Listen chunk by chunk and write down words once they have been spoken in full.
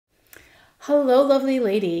Hello, lovely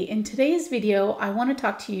lady. In today's video, I want to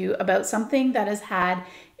talk to you about something that has had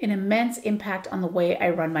an immense impact on the way I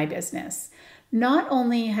run my business. Not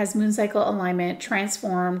only has moon cycle alignment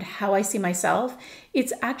transformed how I see myself,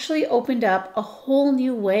 it's actually opened up a whole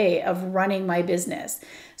new way of running my business.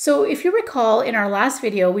 So if you recall, in our last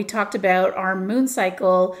video, we talked about our moon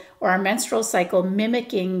cycle or our menstrual cycle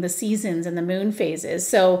mimicking the seasons and the moon phases.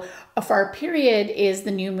 So if our period is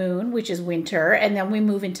the new moon, which is winter, and then we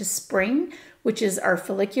move into spring, which is our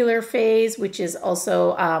follicular phase, which is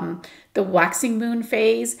also the waxing moon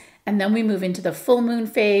phase. And then we move into the full moon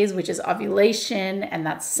phase, which is ovulation, and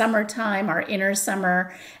that's summertime, our inner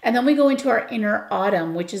summer. And then we go into our inner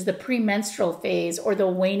autumn, which is the premenstrual phase or the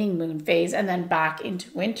waning moon phase, and then back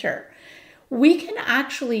into winter. We can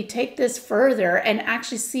actually take this further and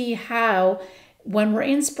actually see how when we're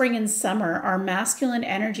in spring and summer, our masculine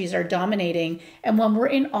energies are dominating. And when we're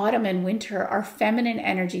in autumn and winter, our feminine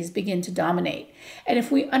energies begin to dominate. And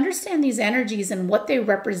if we understand these energies and what they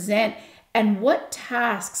represent, and what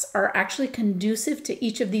tasks are actually conducive to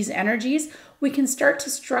each of these energies, we can start to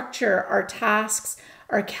structure our tasks,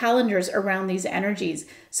 our calendars around these energies.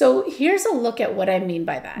 So here's a look at what I mean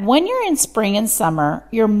by that. When you're in spring and summer,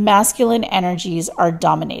 your masculine energies are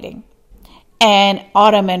dominating. And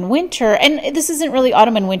autumn and winter, and this isn't really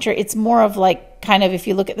autumn and winter, it's more of like kind of if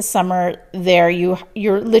you look at the summer there,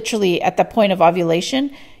 you're literally at the point of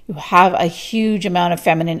ovulation, you have a huge amount of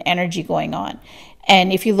feminine energy going on.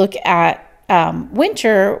 And if you look at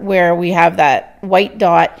winter, where we have that white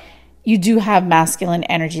dot, you do have masculine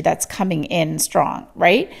energy that's coming in strong,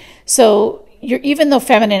 right? So even though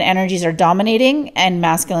feminine energies are dominating and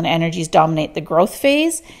masculine energies dominate the growth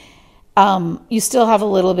phase, you still have a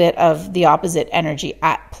little bit of the opposite energy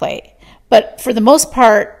at play. But for the most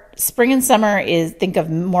part, spring and summer think of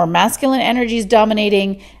more masculine energies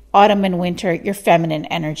dominating. Autumn and winter, your feminine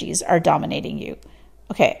energies are dominating you.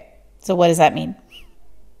 Okay, so what does that mean?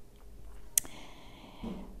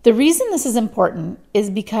 The reason this is important is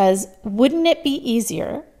because wouldn't it be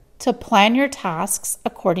easier to plan your tasks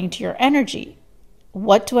according to your energy?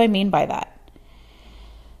 What do I mean by that?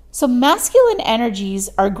 So masculine energies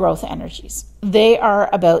are growth energies. They are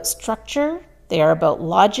about structure. They are about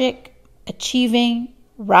logic, achieving,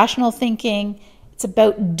 rational thinking. It's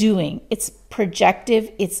about doing. It's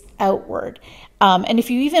projective. It's outward. And if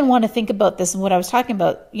you even want to think about this and what I was talking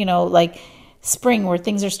about, like spring, where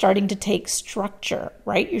things are starting to take structure,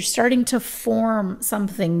 right? You're starting to form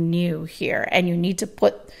something new here, and you need to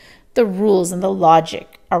put the rules and the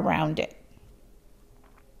logic around it.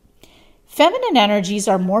 Feminine energies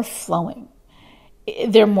are more flowing.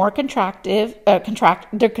 They're more they're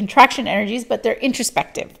contraction energies, but they're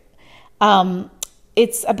introspective.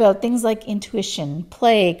 It's about things like intuition,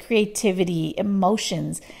 play, creativity,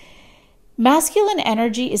 emotions. Masculine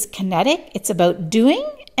energy is kinetic. It's about doing.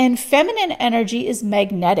 And feminine energy is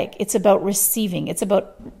magnetic. It's about receiving. It's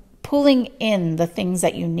about pulling in the things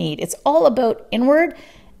that you need. It's all about inward,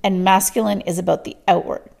 and masculine is about the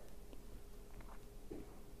outward.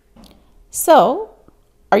 So,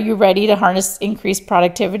 are you ready to harness increased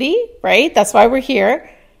productivity? Right? That's why we're here.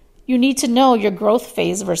 You need to know your growth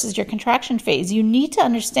phase versus your contraction phase. You need to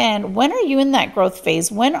understand, when are you in that growth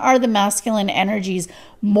phase? When are the masculine energies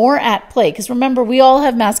more at play? Because remember, we all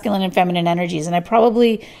have masculine and feminine energies, and I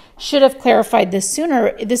probably should have clarified this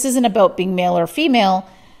sooner. This isn't about being male or female.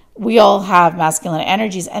 We all have masculine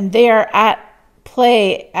energies, and they are at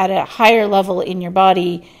play at a higher level in your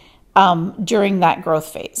body during that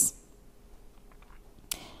growth phase.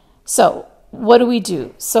 So what do we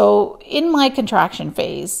do? So in my contraction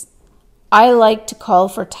phase, I like to call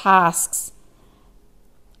for tasks.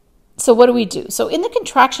 So what do we do? So in the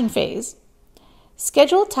contraction phase,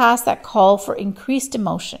 schedule tasks that call for increased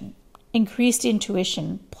emotion, increased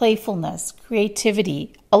intuition, playfulness,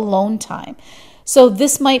 creativity, alone time. So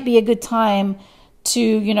this might be a good time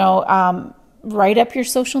to, write up your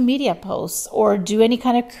social media posts or do any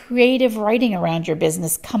kind of creative writing around your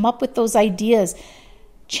business. Come up with those ideas.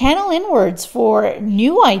 Channel inwards for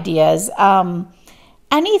new ideas.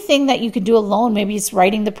 Anything that you can do alone, maybe it's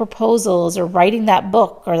writing the proposals or writing that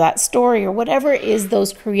book or that story or whatever it is,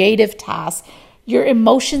 those creative tasks. Your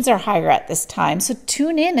emotions are higher at this time. So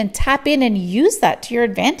tune in and tap in and use that to your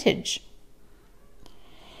advantage.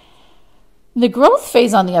 The growth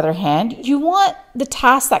phase, on the other hand, you want the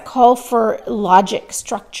tasks that call for logic,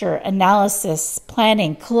 structure, analysis,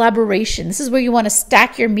 planning, collaboration. This is where you want to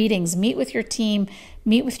stack your meetings, meet with your team,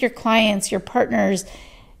 meet with your clients, your partners.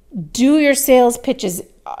 Do your sales pitches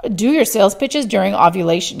during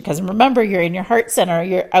ovulation, because remember, you're in your heart center,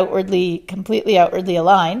 you're completely outwardly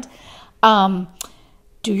aligned.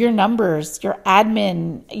 do your numbers, your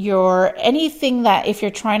admin, your anything that if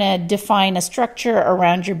you're trying to define a structure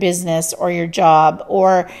around your business or your job,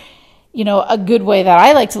 or, you know, a good way that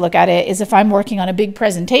I like to look at it is if I'm working on a big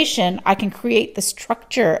presentation, I can create the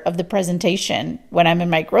structure of the presentation when I'm in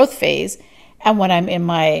my growth phase. And when I'm in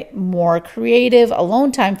my more creative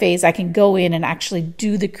alone time phase, I can go in and actually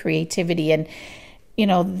do the creativity and, you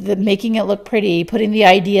know, the making it look pretty, putting the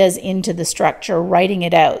ideas into the structure, writing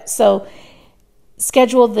it out. So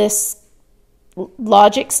schedule this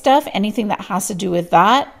logic stuff, anything that has to do with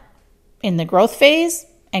that in the growth phase,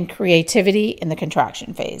 and creativity in the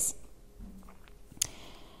contraction phase.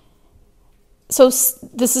 So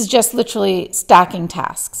this is just literally stacking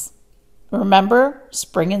tasks. Remember,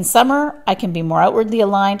 spring and summer, I can be more outwardly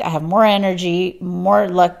aligned. I have more energy, more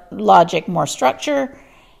logic, more structure.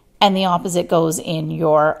 And the opposite goes in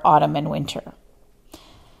your autumn and winter.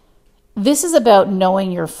 This is about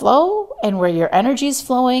knowing your flow and where your energy is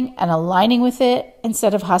flowing and aligning with it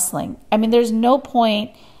instead of hustling. I mean, there's no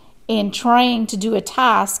point in trying to do a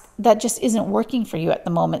task that just isn't working for you at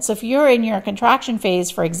the moment. So if you're in your contraction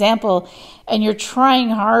phase, for example, and you're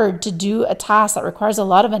trying hard to do a task that requires a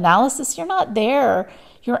lot of analysis, you're not there.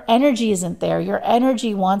 Your energy isn't there. Your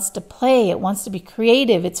energy wants to play. It wants to be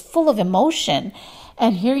creative. It's full of emotion.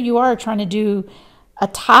 And here you are trying to do a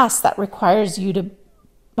task that requires you to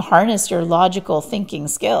harness your logical thinking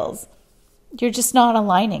skills. You're just not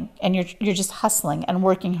aligning, and you're just hustling and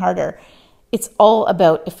working harder. It's all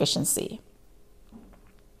about efficiency.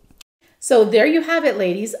 So there you have it,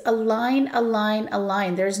 ladies. Align, align,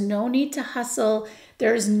 align. There's no need to hustle.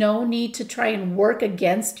 There's no need to try and work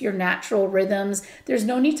against your natural rhythms. There's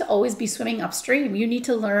no need to always be swimming upstream. You need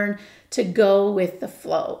to learn to go with the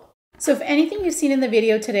flow. So if anything you've seen in the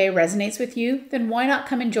video today resonates with you, then why not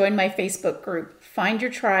come and join my Facebook group? Find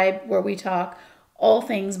your tribe, where we talk all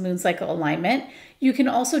things moon cycle alignment. You can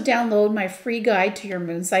also download my free guide to your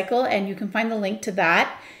moon cycle, and you can find the link to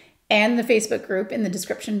that and the Facebook group in the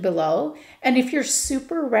description below. And if you're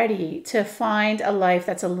super ready to find a life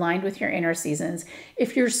that's aligned with your inner seasons,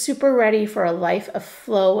 if you're super ready for a life of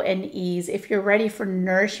flow and ease, if you're ready for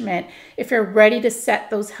nourishment, if you're ready to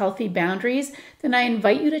set those healthy boundaries, then I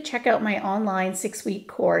invite you to check out my online 6-week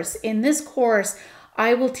course. In this course,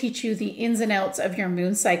 I will teach you the ins and outs of your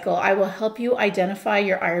moon cycle. I will help you identify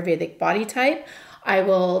your Ayurvedic body type. I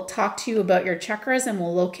will talk to you about your chakras, and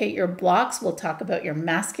we'll locate your blocks. We'll talk about your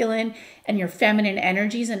masculine and your feminine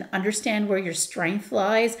energies and understand where your strength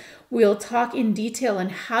lies. We'll talk in detail on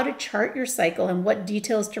how to chart your cycle and what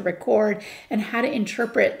details to record and how to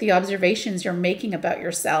interpret the observations you're making about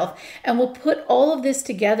yourself. And we'll put all of this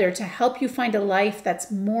together to help you find a life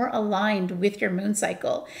that's more aligned with your moon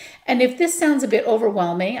cycle. And if this sounds a bit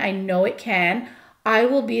overwhelming, I know it can, I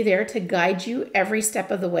will be there to guide you every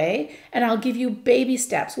step of the way, and I'll give you baby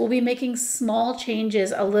steps. We'll be making small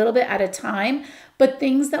changes a little bit at a time, but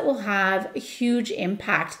things that will have a huge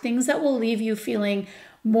impact, things that will leave you feeling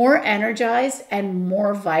more energized and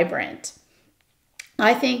more vibrant.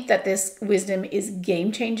 I think that this wisdom is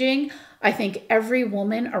game-changing. I think every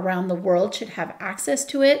woman around the world should have access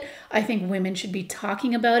to it. I think women should be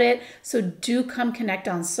talking about it. So do come connect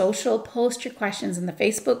on social, post your questions in the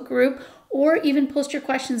Facebook group, or even post your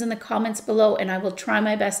questions in the comments below, and I will try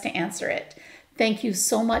my best to answer it. Thank you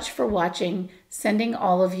so much for watching. Sending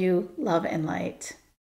all of you love and light.